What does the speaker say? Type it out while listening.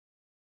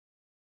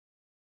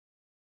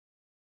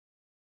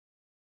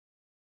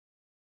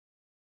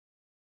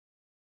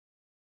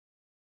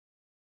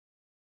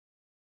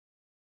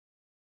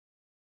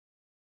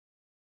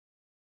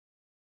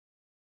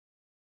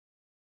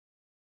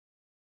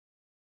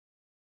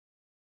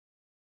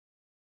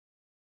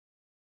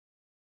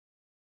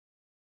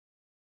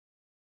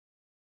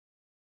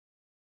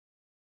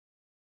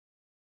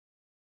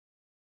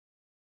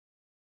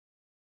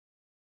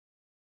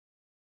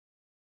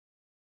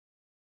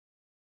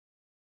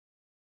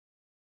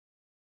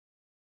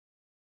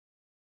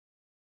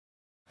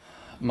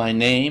My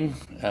name,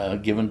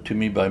 given to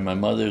me by my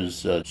mother,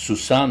 is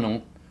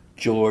Susano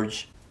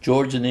George.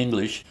 George in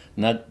English,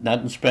 not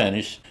in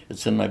Spanish.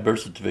 It's in my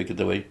birth certificate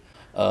that way.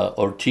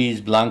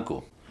 Ortiz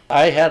Blanco.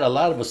 I had a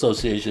lot of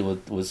association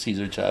with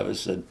Cesar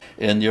Chavez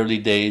in the early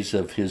days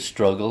of his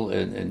struggle,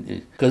 and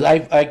because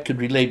I could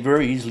relate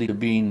very easily to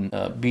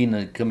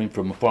coming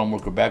from a farm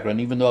worker background.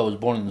 Even though I was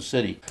born in the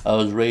city, I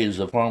was raised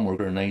a farm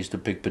worker, and I used to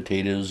pick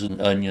potatoes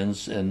and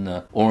onions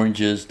and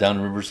oranges down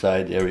the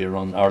Riverside area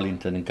around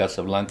Arlington and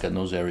Casablanca and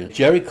those areas.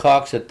 Jerry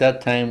Cox at that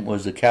time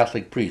was a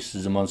Catholic priest,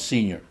 he's a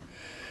Monsignor.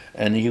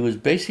 And he was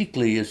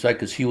basically,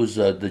 because he was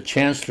the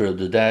chancellor of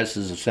the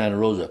Diocese of Santa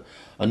Rosa,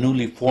 a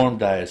newly formed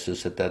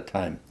diocese at that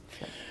time.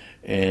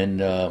 And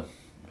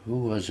who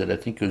was it? I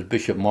think it was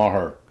Bishop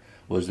Maher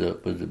was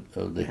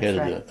the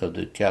head of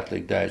the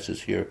Catholic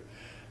diocese here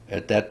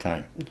at that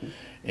time. Mm-hmm.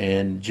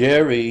 And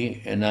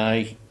Jerry and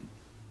I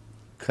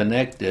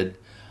connected.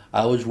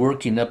 I was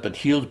working up at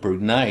Healdsburg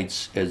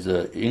nights as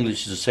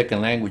English as a second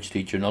language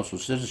teacher and also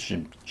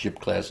citizenship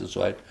classes.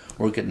 So I'd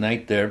work at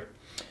night there,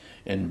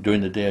 and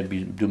during the day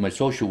I'd do my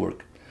social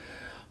work.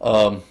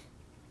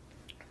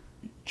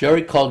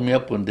 Jerry called me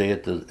up one day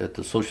at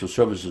the social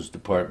services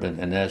department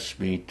and asked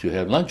me to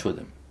have lunch with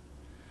him.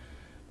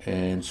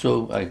 And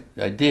so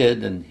I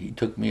did, and he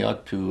took me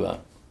out to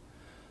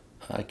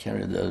I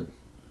can't remember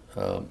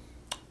the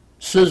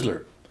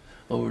Sizzler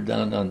over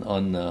down on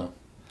on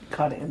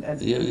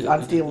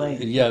Steel Lane.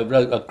 Yeah,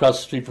 right across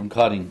the street from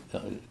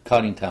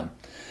Coddingtown.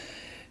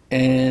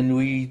 And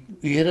we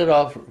hit it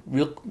off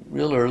real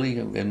early,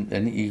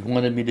 and he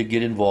wanted me to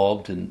get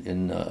involved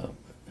in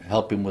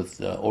helping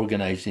with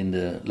organizing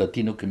the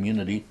Latino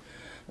community,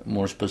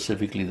 more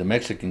specifically the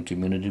Mexican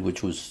community,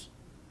 which was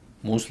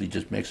mostly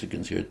just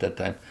Mexicans here at that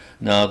time.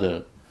 Now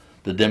the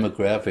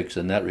demographics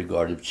in that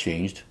regard have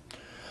changed.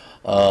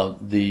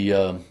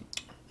 The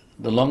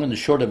long and the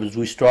short of it is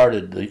we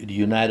started the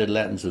United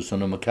Latins of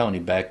Sonoma County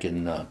back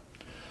in,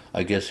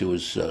 I guess it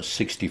was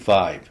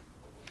 65.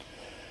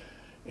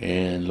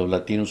 And Los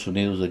Latinos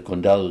Unidos del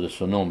Condado de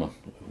Sonoma,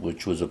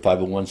 which was a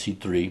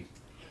 501c3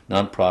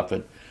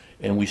 nonprofit.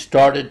 And we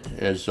started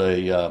as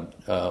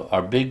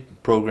our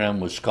big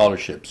program was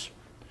scholarships.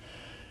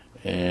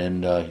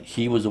 And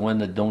he was the one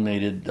that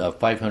donated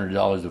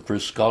 $500, the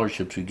first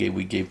scholarships we gave.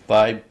 We gave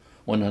 5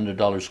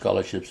 $100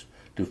 scholarships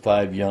to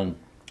 5 young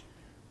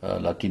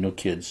Latino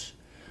kids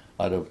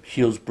out of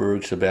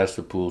Healdsburg,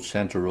 Sebastopol,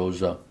 Santa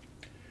Rosa,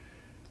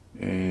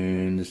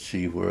 and let's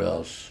see where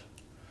else.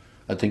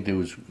 I think there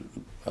was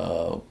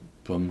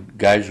from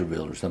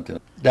Geyserville or something.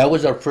 That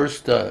was our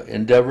first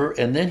endeavor,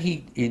 and then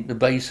he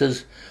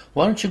says,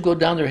 "Why don't you go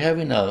down there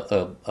having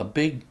a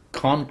big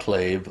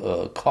conclave,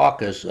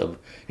 caucus of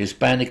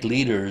Hispanic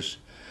leaders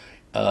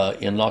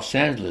in Los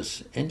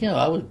Angeles?" And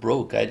I was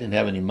broke. I didn't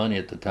have any money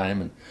at the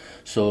time, and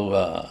so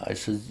I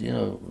said,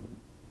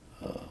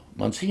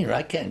 Monsignor,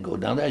 I can't go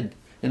down there.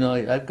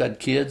 I've got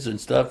kids and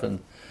stuff, and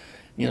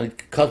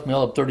it cost me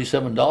all of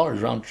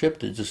 $37 round trip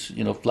to just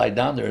fly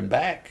down there and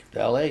back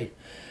to L.A.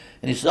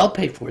 And he said, "I'll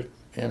pay for it."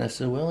 And I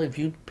said, "Well, if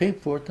you pay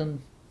for it,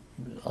 then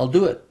I'll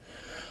do it."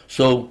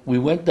 So we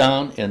went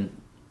down, and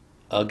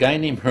a guy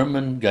named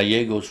Herman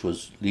Gallegos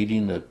was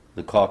leading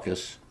the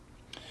caucus.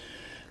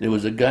 There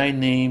was a guy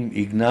named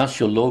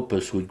Ignacio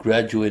Lopez who had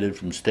graduated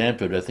from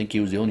Stanford. I think he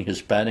was the only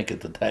Hispanic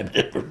at the time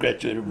that ever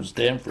graduated from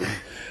Stanford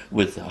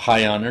with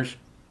high honors.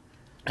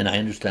 And I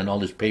understand all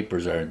his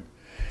papers are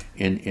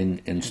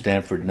in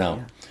Stanford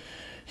now.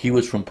 He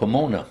was from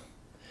Pomona.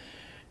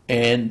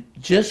 And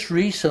just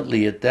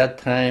recently at that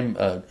time,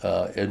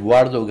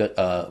 Eduardo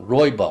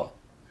Roybal,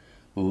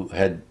 who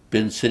had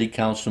been city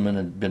councilman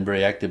and been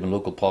very active in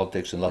local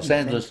politics in Los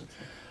Angeles,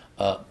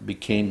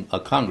 became a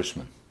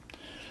congressman.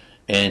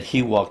 And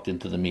he walked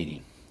into the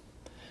meeting.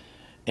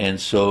 And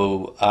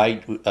so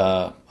I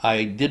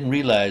didn't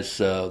realize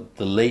the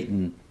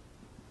latent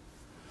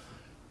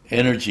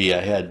energy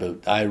I had,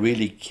 but I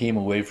really came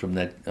away from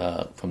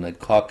that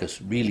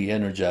caucus really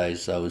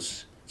energized. I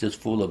was just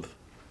full of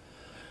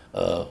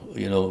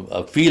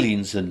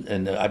feelings,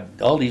 and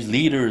all these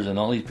leaders and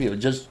all these people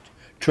just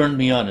turned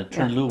me on, and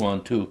turned Lou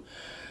on too.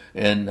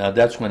 And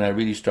that's when I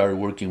really started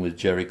working with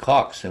Jerry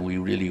Cox, and we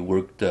really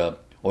worked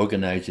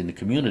organizing the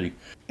community.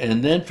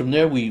 And then from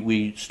there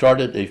we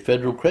started a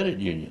federal credit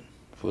union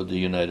for the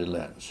United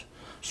Latins.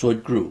 So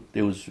it grew.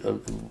 It was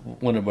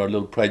one of our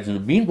little prides.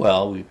 And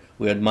meanwhile,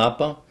 we had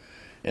MAPA,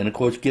 and of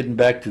course, getting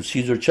back to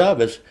Cesar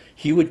Chavez,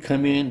 he would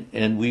come in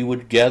and we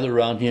would gather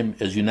around him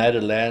as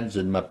United Lands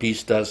and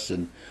Mapistas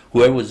and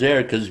whoever was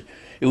there, because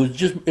it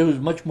was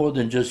much more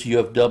than just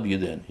UFW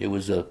then. It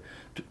was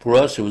for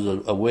us, it was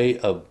a way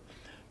of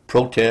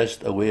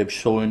protest, a way of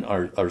showing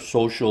our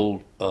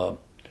social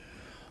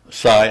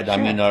side. Sure. I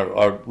mean,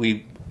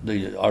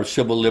 our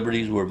civil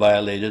liberties were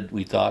violated,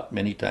 we thought,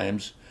 many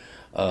times.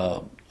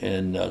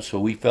 And so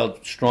we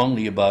felt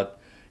strongly about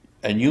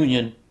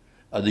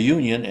the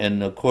union,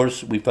 and of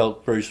course we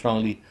felt very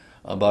strongly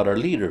about our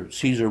leader.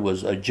 Cesar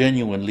was a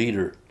genuine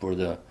leader for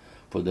the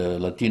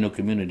Latino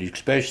community,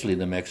 especially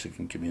the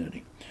Mexican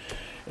community.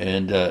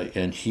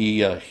 and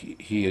he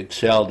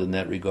excelled in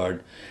that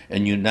regard,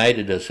 and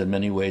united us in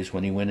many ways.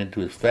 When he went into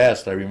his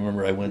fast, I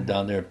remember I went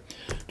down there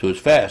to his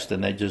fast,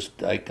 and I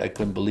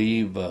couldn't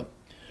believe.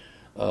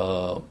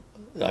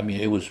 I mean,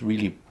 it was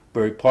really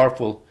very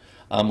powerful.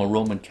 I'm a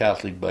Roman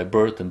Catholic by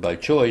birth and by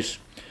choice,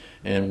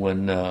 and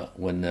when I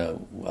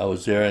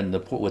was there in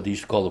what they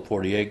used to call the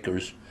 40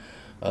 acres,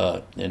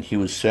 and he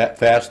was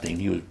fasting,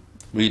 he was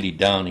really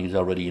down. He was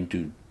already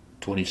into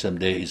 20-some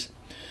days,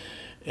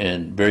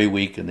 and very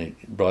weak. And they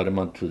brought him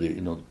onto the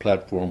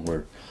platform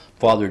where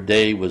Father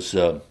Day was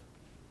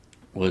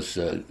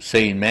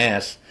saying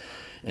mass,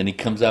 and he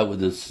comes out with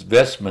this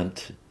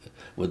vestment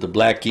with the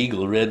black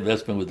eagle, red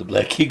vestment with the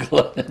black eagle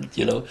on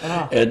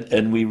it,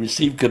 and we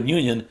received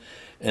communion,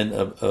 and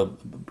a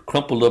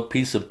crumpled up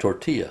piece of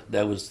tortilla.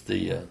 That was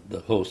the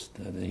host,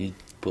 and he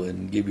put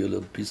and give you a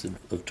little piece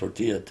of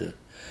tortilla to.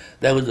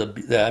 That was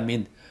I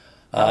mean,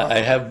 I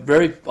have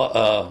very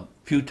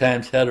few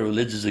times had a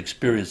religious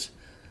experience.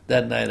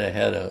 That night I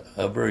had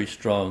a very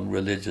strong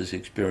religious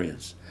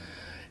experience.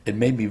 It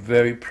made me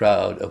very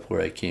proud of where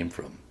I came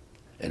from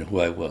and who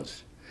I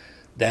was.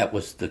 That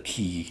was the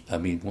key. I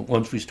mean,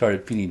 once we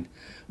started feeling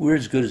we're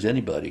as good as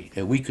anybody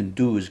and we can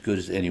do as good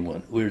as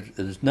anyone.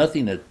 There's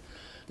nothing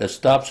that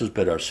stops us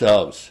but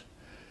ourselves.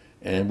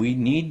 And we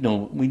need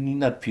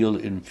not feel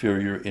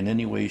inferior in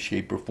any way,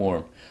 shape, or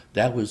form.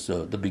 That was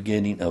the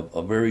beginning of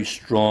a very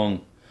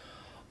strong,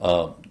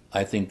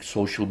 I think,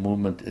 social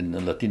movement in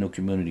the Latino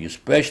community,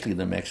 especially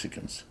the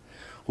Mexicans,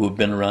 who have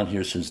been around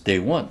here since day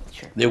one.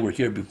 Sure. They were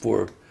here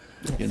before,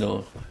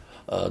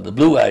 the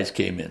Blue Eyes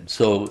came in.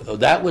 So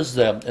that was,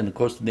 and of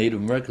course the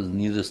Native Americans,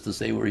 needless to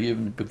say, were here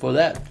even before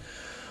that.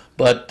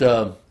 But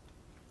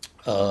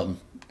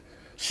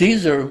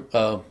Caesar,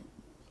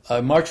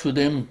 I marched with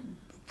him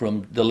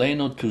from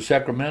Delano to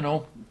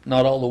Sacramento,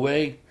 not all the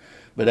way,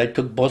 but I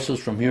took buses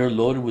from here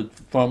loaded with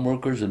farm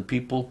workers and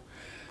people.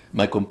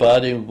 My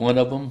compadre, one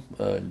of them,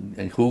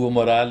 and Hugo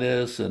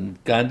Morales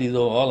and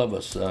Candido, all of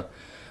us,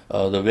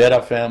 the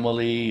Vera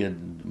family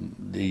and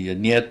the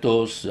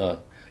Nietos,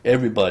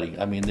 everybody.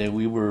 I mean,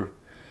 we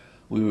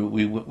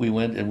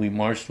went and we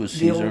marched with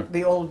Caesar.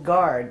 The old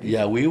guard.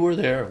 Yeah, we were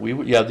there.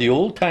 The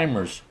old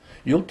timers.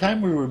 The old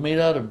timers were made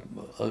out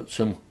of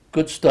some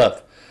good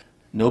stuff.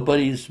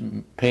 Nobody's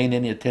paying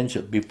any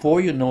attention.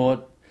 Before you know it,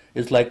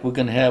 it's like we're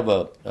going to have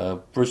a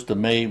 1st of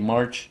May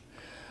march.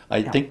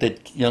 I think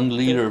that young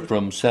leader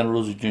from Santa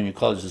Rosa Junior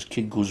College, this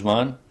kid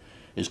Guzman,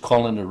 is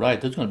calling it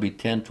right. There's going to be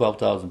 10,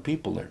 12,000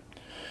 people there.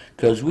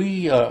 Because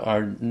we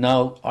are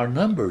now, our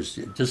numbers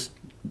just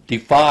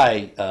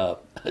defy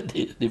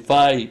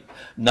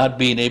not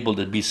being able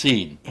to be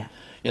seen. Yeah.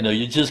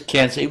 You just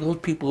can't say, those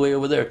people way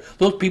over there.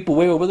 Those people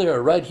way over there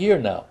are right here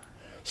now,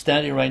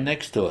 standing right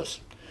next to us.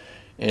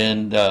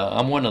 And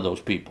I'm one of those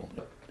people.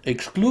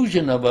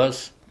 Exclusion of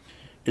us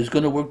is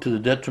going to work to the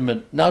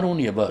detriment not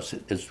only of us,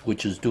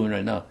 which it's doing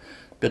right now,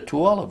 but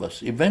to all of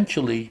us.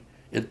 Eventually,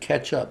 it'll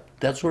catch up.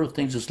 That sort of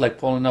things is like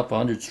falling off a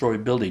 100-story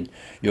building.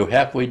 You're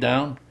halfway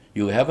down.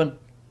 You haven't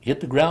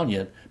hit the ground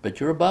yet, but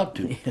you're about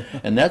to.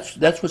 And that's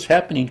what's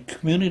happening.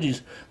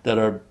 Communities that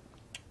are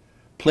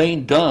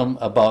playing dumb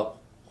about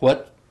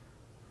what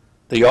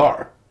they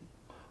are.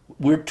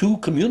 We're two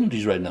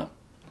communities right now.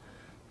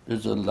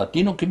 There's a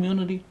Latino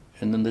community,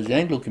 and then there's the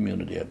Anglo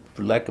community,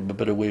 for lack of a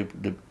better way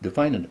of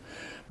defining it.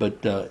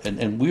 But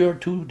and we are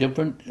two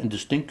different and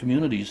distinct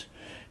communities,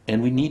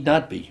 and we need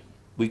not be.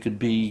 We could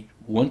be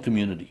one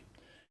community.